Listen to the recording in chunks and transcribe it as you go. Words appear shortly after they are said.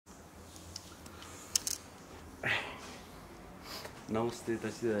नमस्ते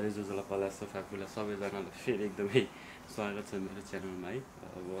तसिदारे जो जसलाई पलास फ्याफुला सबैजनालाई फेरि एकदमै स्वागत छ मेरो च्यानलमा है।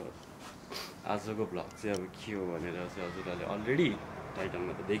 अब आजको भ्लग चाहिँ अब के हो भनेर चाहिँ हजुरहरूले अलरेडी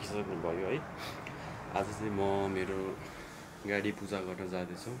टाइटलमा त देखिसक्नु भयो है। आज चाहिँ म मेरो गाडी पूजा गर्न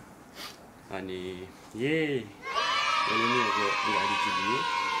जाँदैछु अनि यही नि अब गाडी चाहिँ लिएँ।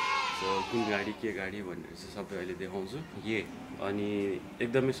 सो कुन गाडी के गाडी भनेर चाहिँ सबै अहिले देखाउँछु अनि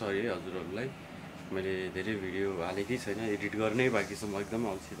एकदमै सरी है हजुरहरूलाई, मैले धेरै भिडियो हालेकै छैन, एडिट गर्नै बाँकी छ। म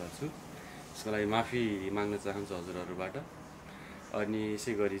एकदमै अल्छी भएको छु, त्यसको लागि माफी माग्न चाहन्छु हजुरहरूबाट। अनि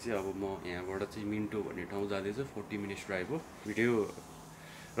यसै गरी चाहिँ अब म यहाँबाट चाहिँ मिन्टो भन्ने ठाउँ जाँदैछु। 40 मिनट्स ड्राइभ हो। भिडियो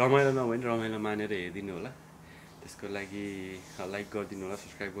रमाइलो नभए पनि रमाइलो मानेर हेरिदिनु होला, त्यसको लागि लाइक गरिदिनु होला,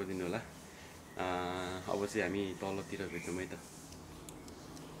 सब्सक्राइब गरिदिनु होला। अब चाहिँ हामी तलतिर भेटौँ है त।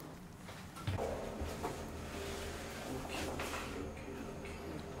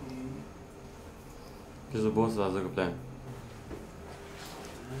 This is both as a plan.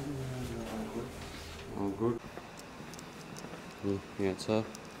 Oh, good. Yeah, it's a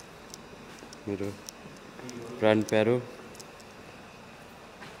mirror. Grand Peru.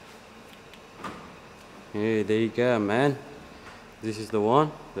 Hey, there you go, man. This is the one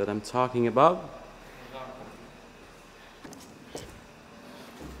that I'm talking about.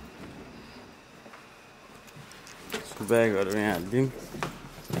 So bag or anything.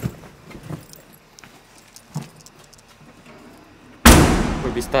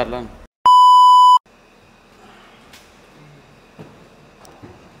 Bistar lang.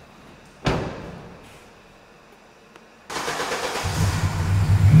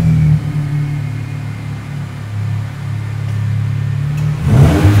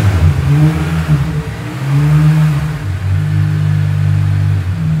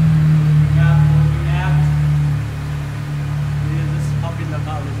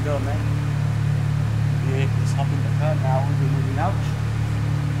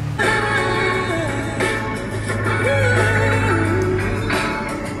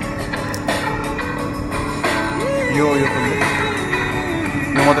 Yo punya.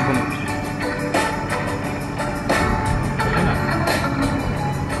 Yang motor punya.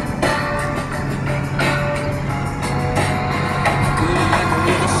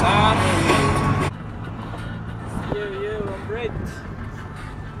 Yo, I'm great.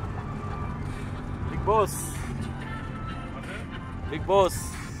 Big boss. Big boss.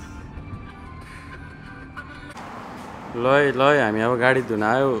 लय हामी अब गाडी धुन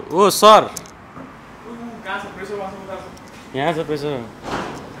आयो। ओ sir, यहाँ छ pressure.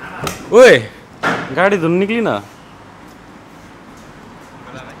 ओए गाडी धुन निक्लिन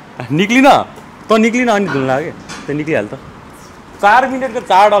निक्लिन त निक्लिन अनि धुन लाग्यो त्यो निक्लिहाल त। 4 मिनटको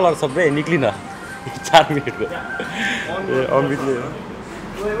 $4 सब रे निक्लिन 4 मिनटको। ए अमृतले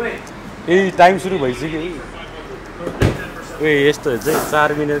ए टाइम सुरु भइसक्यो। ए यस्तो चाहिँ 4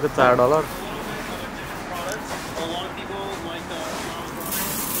 मिनटको $4।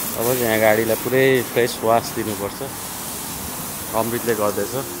 अब चाहिँ यहाँ गाडीलाई पुरै फ्रेस वास दिनुपर्छ। अमृतले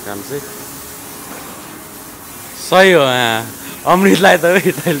गर्दैछ काम चाहिँ। सही हो। यहाँ अमृतलाई त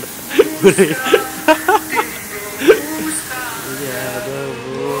पुरै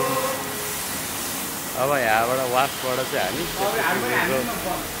अब यहाँबाट वासबाट चाहिँ हामी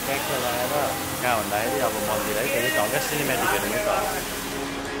ट्र्याक्टर लगाएर कहाँ भन्दाखेरि अब मन्दिर है त्यही ढङ्गा सिनेमेटिक हेर्नु त।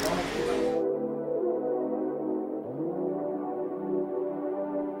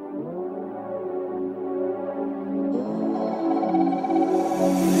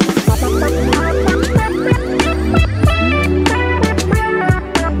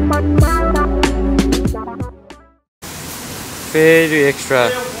 फेरि एक्स्ट्रा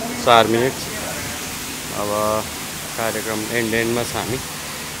 4 मिनट। अब कार्यक्रम एन्डमा छ हामी।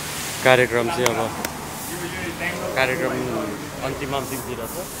 कार्यक्रम चाहिँ अब कार्यक्रम अन्तिमतिर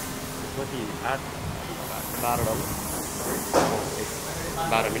छ। कति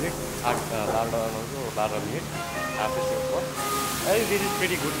 12 minute 12 minute after so. This is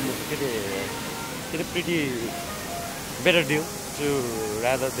pretty good. It's a pretty better deal to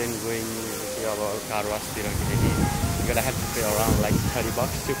rather than going to our car wash. You're gonna have to pay around like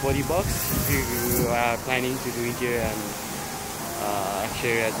 $30 to $40 if you are planning to do interior and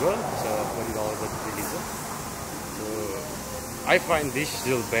exterior as well. So $40 at the diesel. So I find this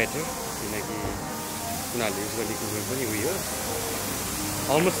still better.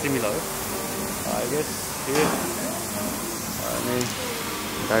 Almost similar, I guess. Here,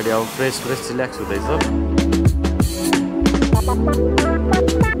 गाडी अब fresh relax हुँदैछ।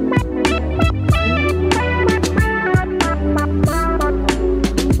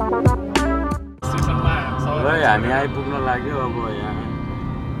 ल हामी आइपुग्न लाग्यो। अब यहाँ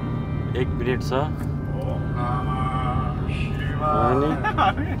 1 minute छ।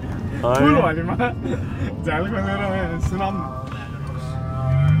 फुल भलिमा झाल खोलेर सुनाउँ न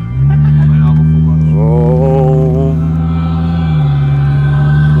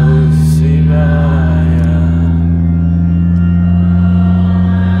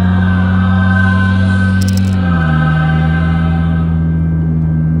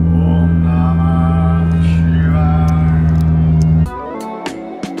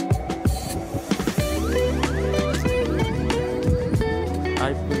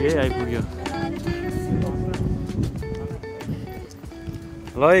आइपुग्यो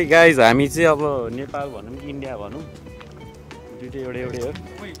ल है गाइज हामी चाहिँ अब नेपाल भनौँ इन्डिया भनौँ दुइटै एउटै हो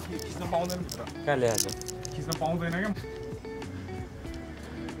खिच्न पाउँदैन भित्र कहाँ ल्याएको छ खिच्न पाउँदैन क्या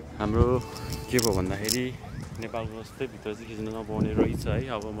हाम्रो के भयो भन्दाखेरि नेपालको जस्तै भित्र चाहिँ खिच्न नपाउने रहेछ है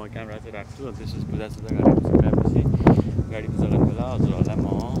अब म क्यामेरा चाहिँ राख्छु अनि त्यसपछि पूजासुजा गरेपछि गाडी पूजा गर्ने बेला हजुरहरूलाई म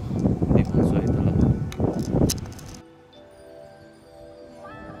देखाउँछु है त ल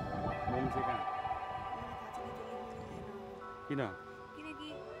किन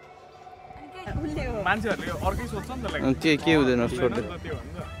मान्छेहरूले अर्कै सोध्छ नि त के हुँदैन छोड्दै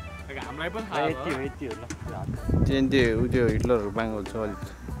हामीलाई पनि यति हो ल त्यो हिटलरहरू बाङ्गो छ अलिक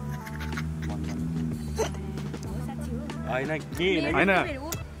होइन के होइन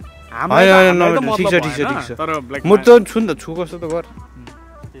ठिक छ म त छु नि त छु कस्तो त गर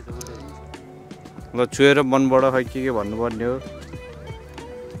ल छुएर मनबाट खै के भन्नुपर्ने हो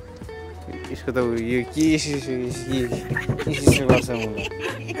यसको त यो के गर्छ मलाई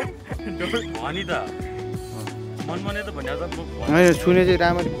अनि त मनमने त भन्या त होइन सुने चाहिँ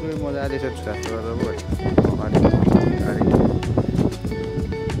राम्ररी पुरै मजाले छ छुरा गरेर पो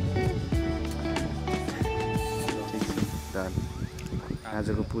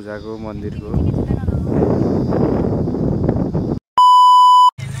आजको पूजाको मन्दिरको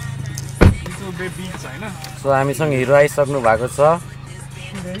सो हामीसँग हिरो आइसक्नु भएको छ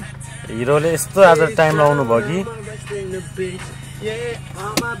हिरोले यस्तो आज टाइम लाउनु भयो कि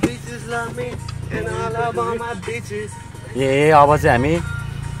अब चाहिँ हामी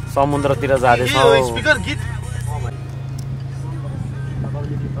समुद्रतिर जाँदैछौँ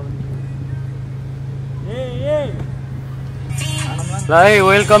ल है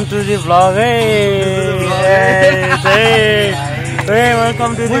वेलकम टु दि भ्लग है वेलकम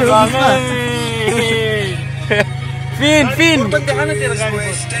टु दि भ्लग फिन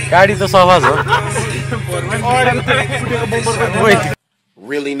गाडी त सफा छ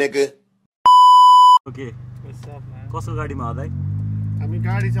Really, nigga? ओके कसको गाडीमा हो दाइ हामी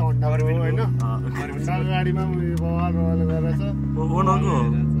गाडी चाहिँ हन्डाको होइन हन्डाको गाडीमा बवाल गरेर छ ओनरको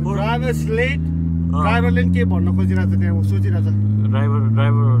ड्राइभर लेट ड्राइभरले के भन्न खोजिरहेको छ त्यहाँ सोचिरहेको छ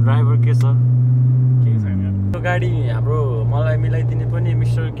ड्राइभर के छ के छैन यो गाडी हाम्रो मलाई मिलाइदिने पनि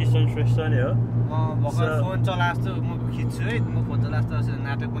मिस्टर किशन श्रेष्ठ नै हो म भर्खर फोन चलास्तो म खिच्छु है म फोन चलास्तो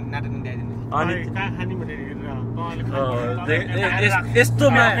नाटक पनि ल्याइदिनु अनि कहाँ खाने भनेर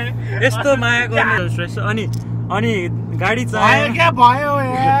यस्तो माया गर्ने श्रेष्ठ अनि गाडी चाहियो क्या भयो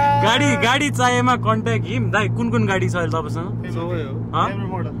गाडी चाहिएमा कन्ट्याक्ट हिम दाइ कुन गाडी छ अहिले तपाईँसँग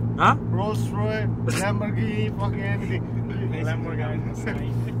roles Royce Lamborghini fucking anything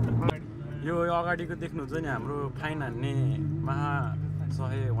यो अगाडिको देख्नुहुन्छ नि हाम्रो फाइन हान्ने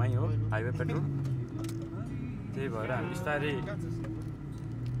महासहे वहीँ हो हाइवे पेट्रोल त्यही भएर हामी बिस्तारै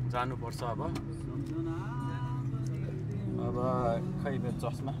जानुपर्छ अब खै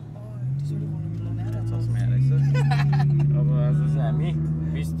चस्मा हेरेछ अब आज चाहिँ हामी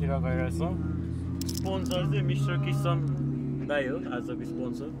बिचतिर गइरहेछौँ स्पोन्सर चाहिँ मिस्टर किसन दाइ हो आजको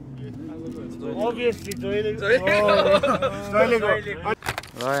स्पोन्सर obviously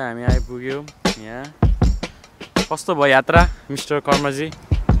र हामी आइपुग्यौँ यहाँ कस्तो भयो यात्रा मिस्टर कर्मजी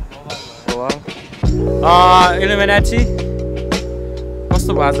इल्युमिनाटी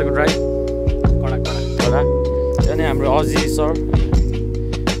कस्तो भयो आजको ड्राइभ कडा अनि हाम्रो अजी sir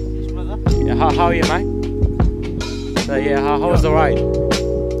how are you man? So yeah, how was the ride?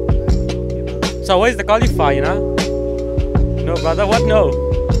 So where's the qualifier, you know? No brother, what no?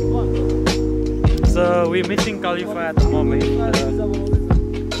 So we're missing qualifier at the moment.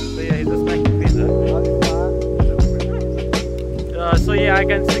 So yeah, he's just making pizza. So yeah, I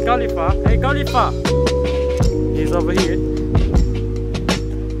can see qualifier. Hey qualifier! He's over here.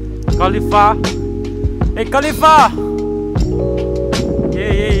 Qualifier! Hey qualifier!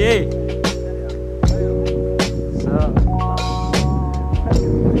 Yeah.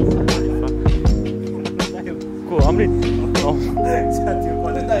 Cool, I'm ready.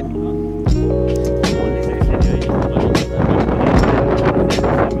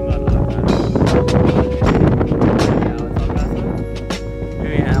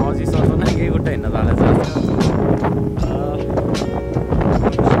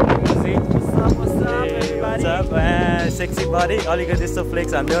 everybody. अलिकति यस्तो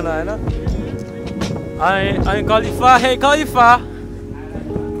flex हान्दियो न हैन I Khalifa. Hey Khalifa.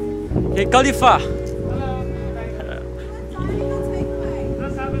 Hey Khalifa.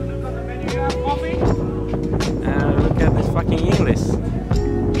 Look at this fucking English.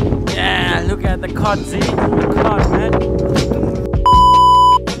 Yeah, look at the card, Z. The card, man.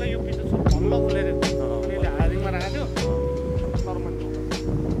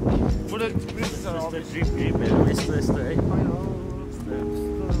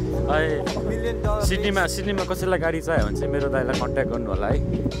 सिडनीमा कसैलाई गाडी चाहियो भने चाहिँ मेरो दाइलाई कन्ट्याक्ट गर्नु होला है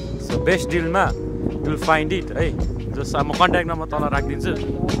so best dilemma will find it है जस म कन्ट्याक्ट नम्बर तल राखिदिन्छु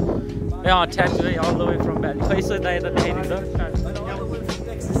ए ठ्याक्छु है all the way from valley खै यसो दाइ त देखाइदिन्छ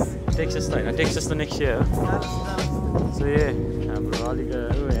टेक्सस त होइन टेक्सस त नेक्स्ट इयर सो ए हाम्रो अलिक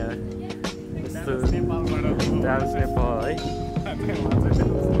यस्तो नेपाल है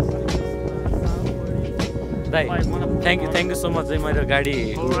दाइ थ्याङ्क यू सो मच है मेरो गाडी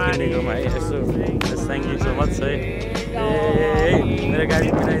किनेकोमा है यसो थ्याङ्क यू सो मच है ए मेरो गाडी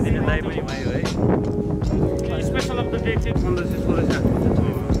किनाइदिने दाइ पनि भयो है स्पेसल अफ द डे चाहिँ 1516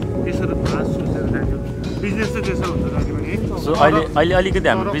 त्यसरी खास सोचेर जान्छु बिजनेस चाहिँ त्यसो हुन्छ जति पनि सो अहिले अलिकति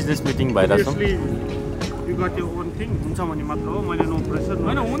हाम्रो बिजनेस मिटिङ भइरहेछ you got your own thing हुन्छ भने मात्र हो मैले नो प्रेसर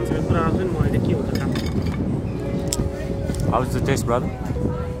हैन हुन्छ कुरा चाहिँ म अहिले के हुन्छ काम how is the test brother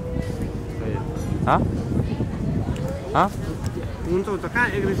हुन्छ कहाँ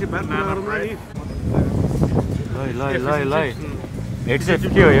एग्रेसिभ भएर कुराहरुमा नि ल हेडसेट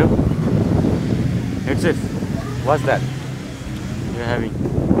के हो यो headset what's that you having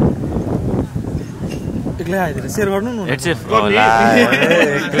एक्लै खाइदिएर सेयर गर्नु न हेडसेट होला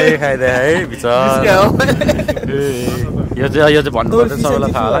एक्लै खाइदे है बिचार यो चाहिँ भन्नुपर्छ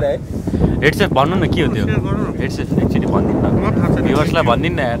सबैलाई थाहा होला हेडसेट भन्नु न के हो त्यो हेडसेट एकचोटि भनिदिनु न भ्युअर्सलाई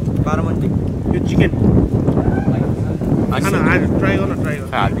भनिदिनु न यार बारामती यो चिकन ट्राई गर्न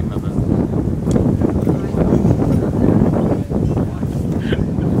हालिदिनु न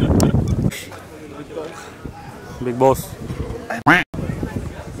बिग बस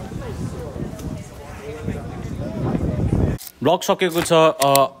ब्लग सकेको छ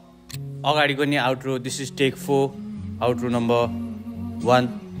अगाडिको नि outro this is take 4 outro number 1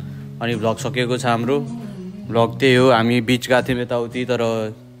 अनि ब्लग सकेको छ हाम्रो ब्लग त्यही हो हामी बिच गएको थियौँ यताउति तर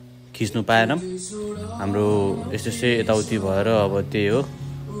खिच्नु पाएनौँ हाम्रो यस्तो यताउति भएर अब त्यही हो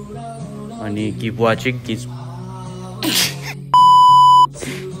अनि किप वाचिङ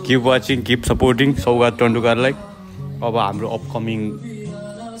किप सपोर्टिङ सौगात टन्डुकारलाई अब हाम्रो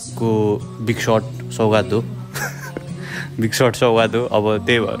अपकमिङको बिग सर्ट सौगात हो बिग सर्ट सौगात हो अब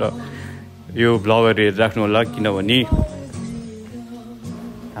त्यही भएर यो ब्लगहरू हेरिराख्नु होला किनभने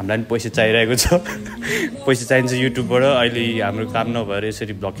हामीलाई पनि पैसा चाहिरहेको छ पैसा चाहिन्छ युट्युबबाट अहिले हाम्रो काम नभएर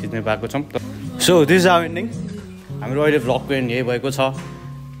यसरी ब्लग खिच्ने पाएको छौँ so this is our ending हाम्रो अहिले ब्लगको एन्ड यही भएको छ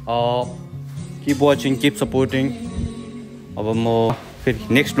किप वाचिङ किप सपोर्टिङ अब म फेरि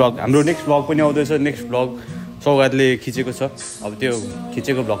हाम्रो नेक्स्ट ब्लग पनि आउँदैछ नेक्स्ट ब्लग सौगातले खिचेको छ अब त्यो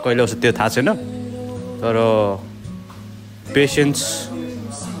खिचेको ब्लग कहिले आउँछ त्यो थाहा छैन तर पेसेन्स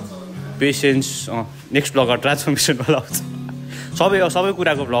नेक्स्ट ब्लगहरू ट्रान्सफर्मेसनवाला आउँछ सबै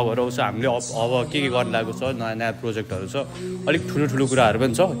कुराको ब्लगहरू आउँछ हामीले अब के गर्न लागेको छ नयाँ नयाँ प्रोजेक्टहरू छ अलिक ठुलो कुराहरू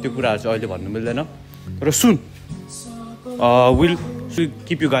पनि छ त्यो कुराहरू चाहिँ अहिले भन्नु मिल्दैन र सुन will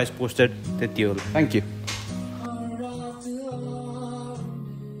keep you guys posted त्यति हो थ्याङ्क यू